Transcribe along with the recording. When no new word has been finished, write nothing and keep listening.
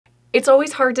It's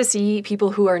always hard to see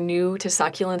people who are new to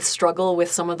succulents struggle with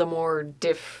some of the more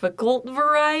difficult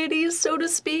varieties, so to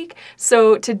speak.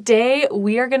 So today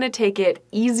we are going to take it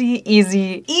easy,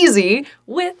 easy, easy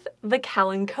with the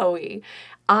Kalanchoe.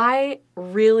 I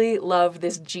really love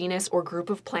this genus or group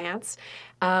of plants.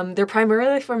 They're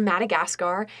primarily from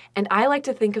Madagascar, and I like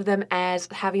to think of them as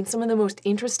having some of the most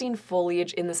interesting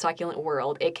foliage in the succulent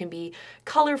world. It can be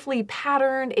colorfully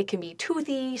patterned, it can be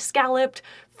toothy, scalloped,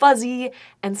 fuzzy,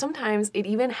 and sometimes it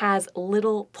even has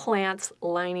little plants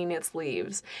lining its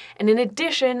leaves. And in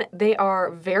addition, they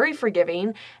are very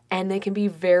forgiving and they can be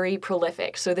very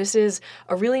prolific. So this is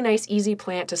a really nice, easy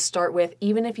plant to start with,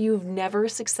 even if you've never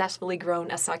successfully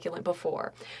grown a succulent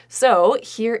before. So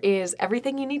here is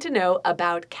everything you need to know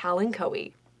about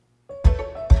Kalanchoe.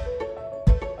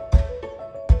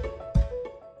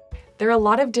 There are a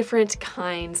lot of different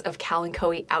kinds of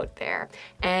Kalanchoe out there,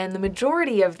 and the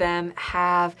majority of them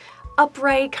have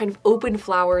upright, kind of open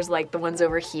flowers like the ones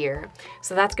over here.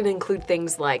 So that's going to include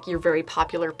things like your very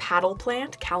popular paddle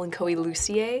plant, Kalanchoe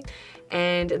luciae,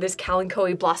 and this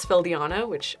Kalanchoe blossfeldiana,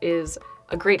 which is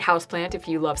a great houseplant if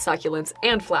you love succulents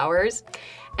and flowers.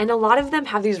 And a lot of them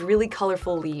have these really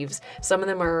colorful leaves. Some of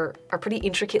them are pretty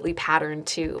intricately patterned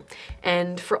too.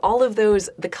 And for all of those,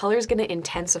 the color is going to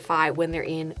intensify when they're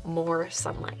in more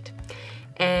sunlight.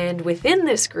 And within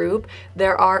this group,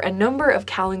 there are a number of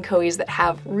Kalanchoes that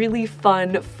have really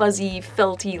fun, fuzzy,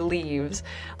 felty leaves,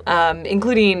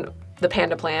 including the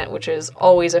panda plant, which is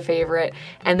always a favorite,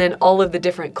 and then all of the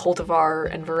different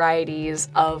cultivar and varieties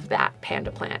of that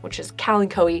panda plant, which is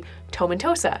Kalanchoe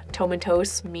tomentosa.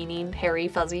 Tomentose meaning hairy,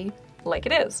 fuzzy, like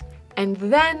it is. And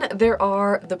then there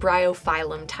are the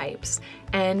bryophyllum types,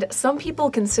 and some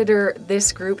people consider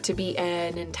this group to be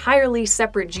an entirely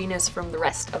separate genus from the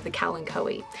rest of the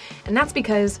Kalanchoe. And that's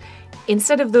because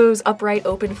instead of those upright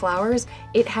open flowers,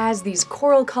 it has these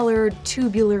coral-colored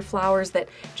tubular flowers that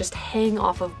just hang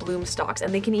off of bloom stalks,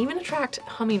 and they can even attract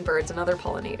hummingbirds and other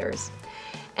pollinators.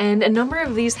 And a number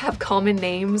of these have common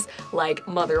names like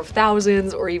Mother of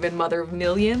Thousands or even Mother of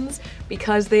Millions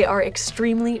because they are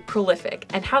extremely prolific.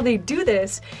 And how they do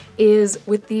this is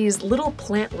with these little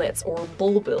plantlets or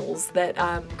bulbils that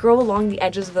grow along the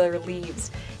edges of their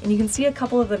leaves. And you can see a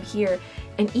couple of them here.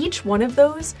 And each one of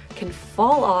those can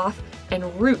fall off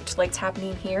and root like it's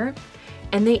happening here.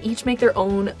 And they each make their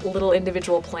own little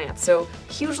individual plants. So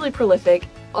hugely prolific.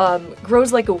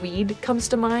 Grows like a weed comes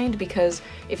to mind because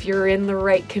if you're in the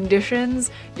right conditions,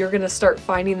 you're gonna start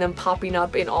finding them popping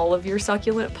up in all of your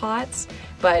succulent pots.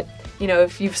 But you know,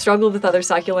 if you've struggled with other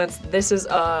succulents, this is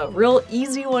a real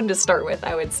easy one to start with,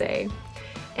 I would say.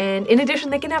 And in addition,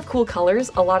 they can have cool colors.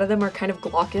 A lot of them are kind of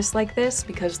glaucous like this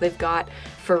because they've got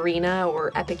farina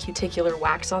or epicuticular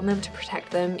wax on them to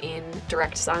protect them in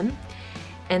direct sun.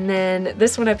 And then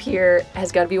this one up here has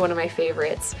got to be one of my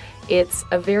favorites. It's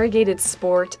a variegated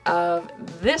sport of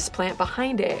this plant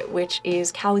behind it, which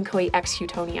is Kalanchoe X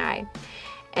Houghtonii.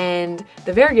 And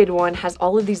the variegated one has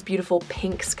all of these beautiful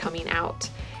pinks coming out.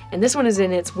 And this one is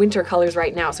in its winter colors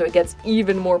right now, so it gets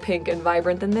even more pink and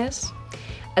vibrant than this.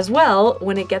 As well,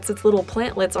 when it gets its little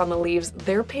plantlets on the leaves,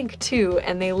 they're pink too,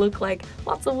 and they look like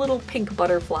lots of little pink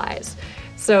butterflies.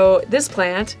 So this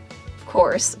plant, of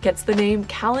course, gets the name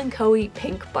Kalanchoe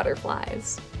pink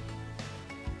butterflies.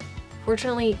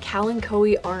 Fortunately,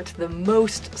 Kalanchoe aren't the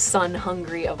most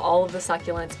sun-hungry of all of the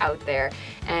succulents out there,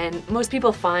 and most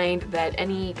people find that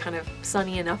any kind of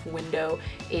sunny enough window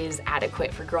is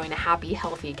adequate for growing a happy,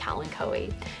 healthy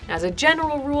Kalanchoe. Now, as a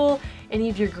general rule, any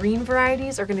of your green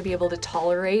varieties are going to be able to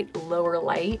tolerate lower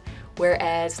light,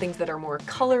 whereas things that are more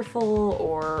colorful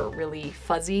or really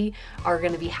fuzzy are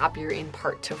going to be happier in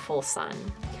part to full sun.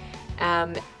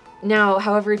 Now,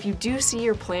 however, if you do see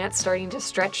your plant starting to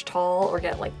stretch tall or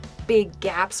get like big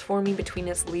gaps forming between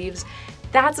its leaves,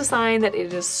 that's a sign that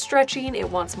it is stretching, it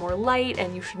wants more light,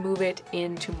 and you should move it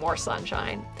into more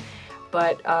sunshine.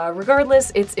 But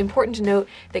regardless, it's important to note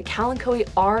that Kalanchoe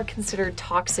are considered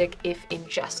toxic if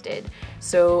ingested.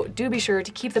 So do be sure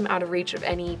to keep them out of reach of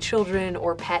any children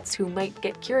or pets who might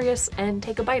get curious and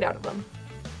take a bite out of them.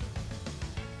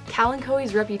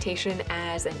 Kalanchoe's reputation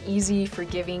as an easy,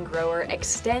 forgiving grower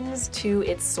extends to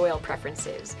its soil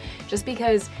preferences, just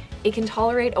because it can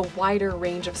tolerate a wider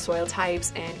range of soil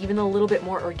types and even a little bit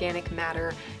more organic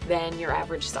matter than your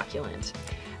average succulent.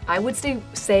 I would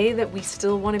say that we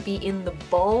still want to be in the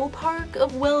ballpark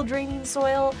of well-draining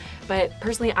soil, but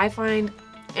personally I find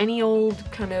any old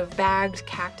kind of bagged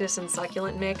cactus and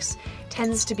succulent mix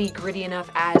tends to be gritty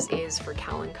enough as is for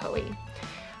Kalanchoe.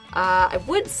 I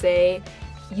would say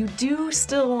You do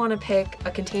still want to pick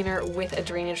a container with a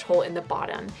drainage hole in the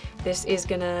bottom. This is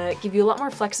gonna give you a lot more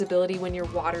flexibility when you're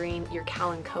watering your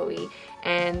Kalanchoe.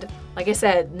 And like I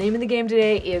said, name of the game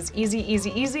today is easy,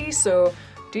 easy, easy, so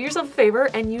do yourself a favor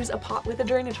and use a pot with a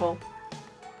drainage hole.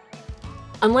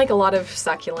 Unlike a lot of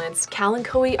succulents,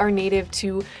 Kalanchoe are native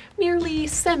to merely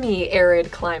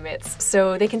semi-arid climates,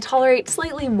 so they can tolerate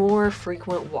slightly more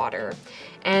frequent water.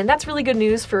 And that's really good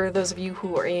news for those of you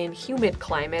who are in humid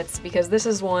climates, because this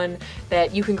is one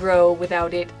that you can grow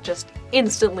without it just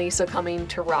instantly succumbing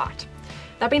to rot.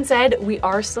 That being said, we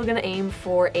are still going to aim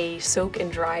for a soak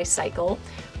and dry cycle,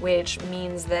 which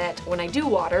means that when I do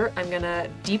water, I'm going to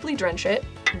deeply drench it.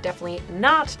 I'm definitely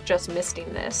not just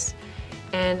misting this.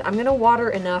 And I'm going to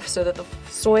water enough so that the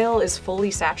soil is fully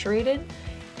saturated,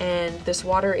 and this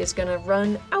water is going to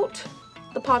run out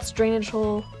the pot's drainage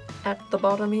hole at the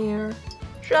bottom here.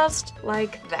 Just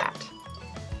like that.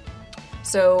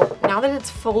 So now that it's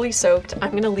fully soaked,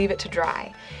 I'm gonna leave it to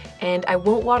dry. And I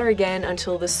won't water again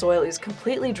until the soil is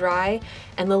completely dry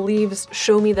and the leaves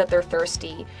show me that they're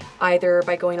thirsty, either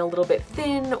by going a little bit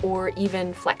thin or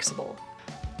even flexible.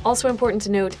 Also important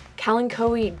to note,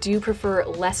 Kalanchoe do prefer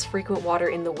less frequent water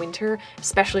in the winter,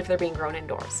 especially if they're being grown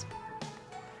indoors.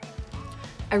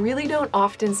 I really don't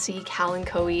often see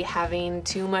Kalanchoe having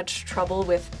too much trouble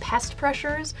with pest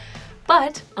pressures,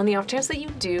 but on the off chance that you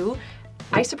do,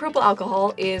 isopropyl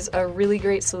alcohol is a really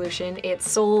great solution. It's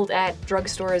sold at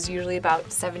drugstores usually about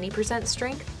 70%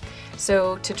 strength.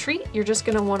 So to treat, you're just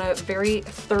gonna wanna very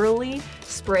thoroughly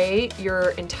spray your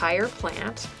entire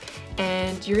plant,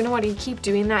 and you're gonna want to keep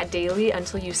doing that daily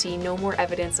until you see no more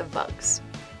evidence of bugs.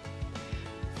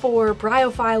 For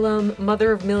Bryophyllum,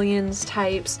 mother of millions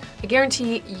types, I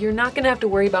guarantee you're not gonna have to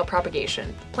worry about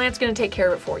propagation. The plant's gonna take care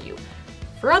of it for you.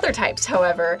 For other types,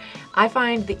 however, I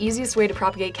find the easiest way to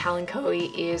propagate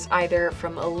Kalanchoe is either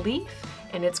from a leaf,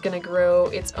 and it's gonna grow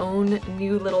its own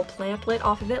new little plantlet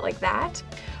off of it like that,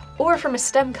 or from a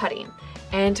stem cutting.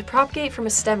 And to propagate from a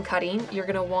stem cutting, you're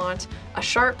gonna want a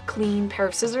sharp, clean pair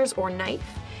of scissors or knife,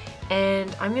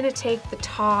 and I'm gonna take the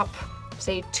top,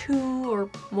 say 2 or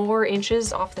more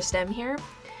inches off the stem here,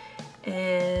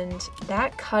 and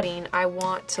that cutting, I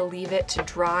want to leave it to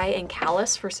dry and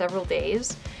callus for several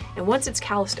days. And once it's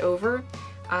calloused over,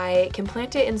 I can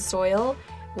plant it in soil,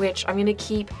 which I'm gonna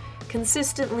keep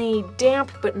consistently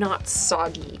damp but not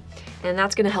soggy. And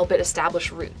that's gonna help it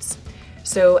establish roots.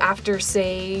 So after,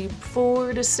 say,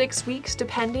 4 to 6 weeks,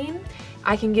 depending,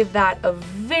 I can give that a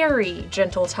very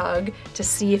gentle tug to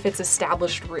see if it's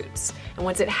established roots. And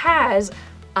once it has,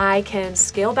 I can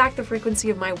scale back the frequency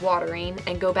of my watering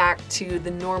and go back to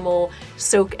the normal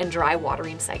soak and dry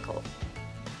watering cycle.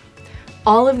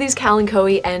 All of these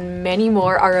Kalanchoe and many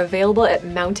more are available at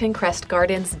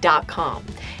mountaincrestgardens.com.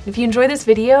 If you enjoy this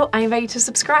video, I invite you to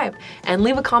subscribe and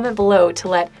leave a comment below to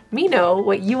let me know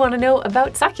what you want to know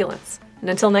about succulents. And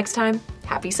until next time,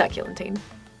 happy succulenting.